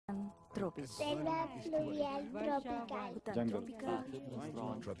tropis, selva fluvial tropical, hutan tropical,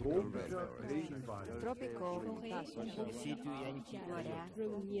 Tropical rainforest.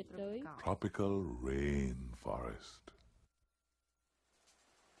 Tropical rainforest.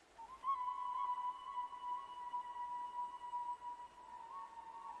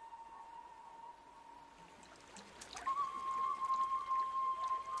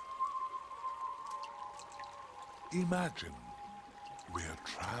 Imagine we are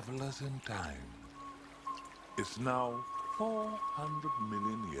travelers in time. It's now 400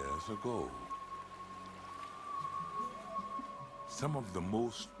 million years ago. Some of the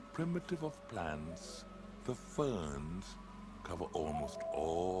most primitive of plants, the ferns, cover almost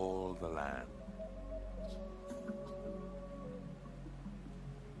all the land.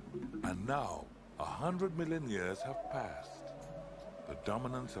 And now, 100 million years have passed. The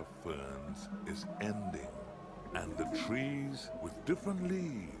dominance of ferns is ending, and the trees with different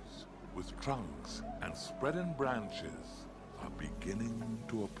leaves, with trunks and spreading branches are beginning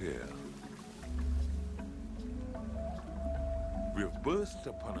to appear. We have burst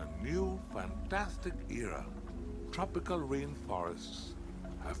upon a new, fantastic era. Tropical rainforests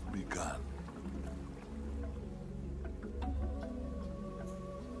have begun.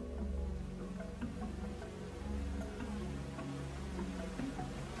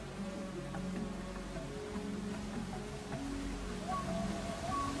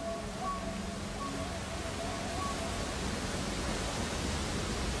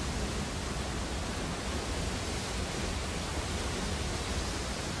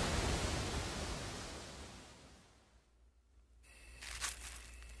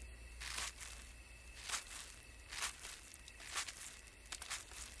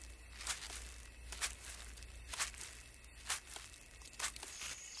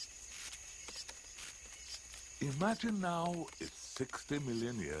 Imagine now it's 60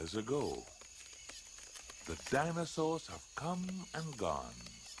 million years ago. The dinosaurs have come and gone.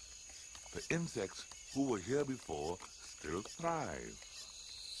 The insects who were here before still thrive.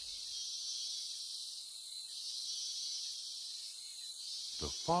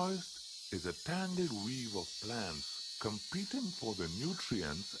 The forest is a tangled weave of plants competing for the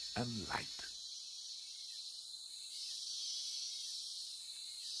nutrients and light.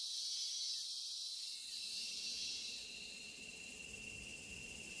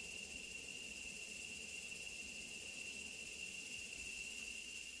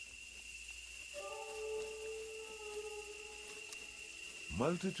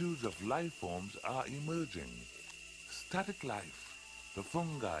 Multitudes of life forms are emerging. Static life, the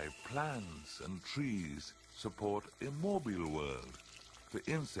fungi, plants and trees support a mobile world, the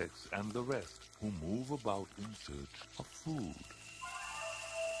insects and the rest who move about in search of food.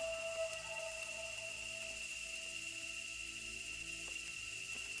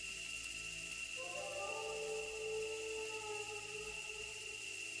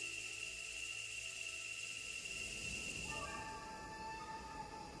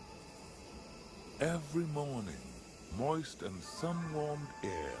 Every morning, moist and sun-warmed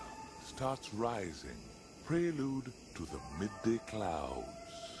air starts rising, prelude to the midday clouds.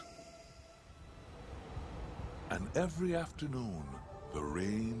 And every afternoon, the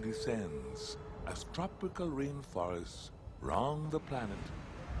rain descends as tropical rainforests round the planet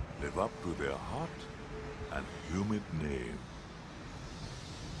live up to their hot and humid name.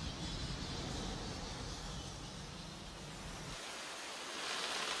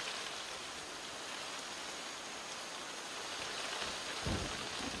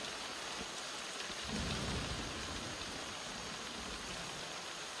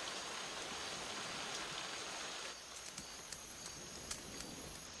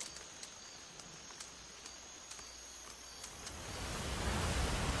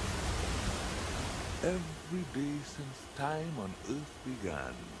 Every day since time on Earth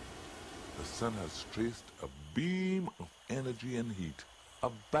began, the sun has traced a beam of energy and heat, a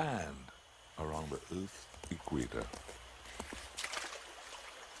band around the Earth's equator.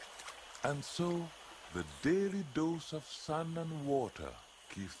 And so, the daily dose of sun and water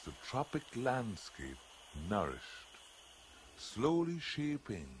keeps the tropic landscape nourished, slowly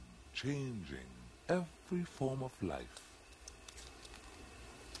shaping, changing every form of life.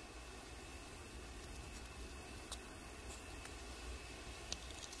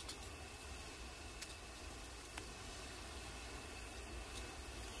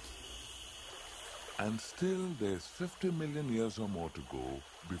 And still there's 50 million years or more to go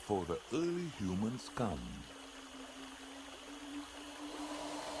before the early humans come.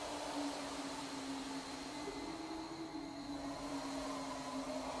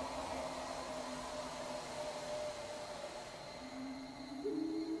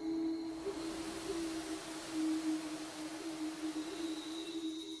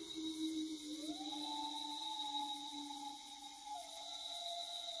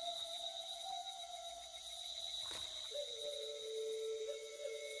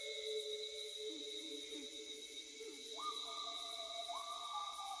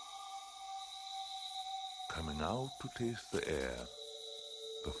 out to taste the air.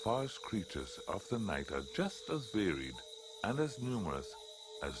 The forest creatures of the night are just as varied and as numerous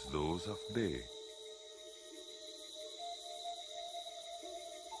as those of day.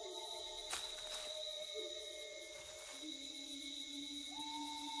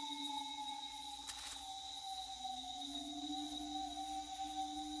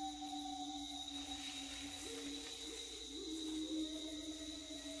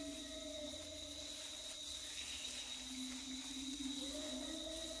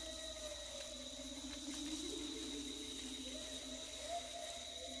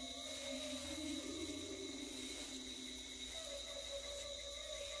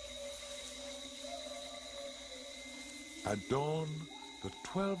 At dawn, the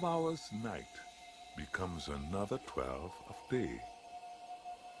 12 hours night becomes another 12 of day.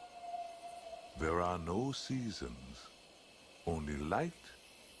 There are no seasons, only light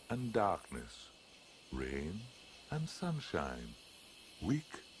and darkness, rain and sunshine,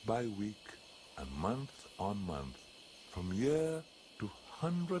 week by week and month on month, from year to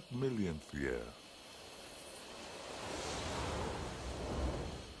 100 millionth year.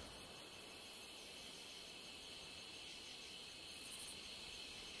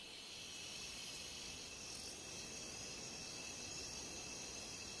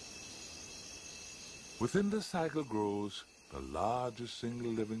 Within the cycle grows the largest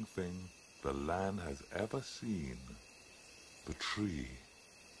single living thing the land has ever seen, the tree,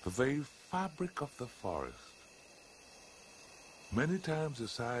 the very fabric of the forest. Many times the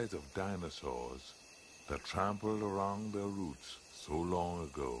size of dinosaurs that trampled around their roots so long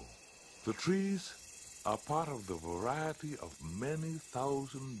ago. The trees are part of the variety of many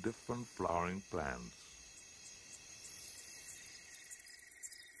thousand different flowering plants.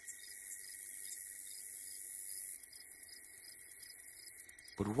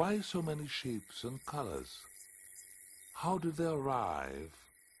 But why so many shapes and colors? How did they arrive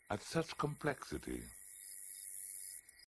at such complexity?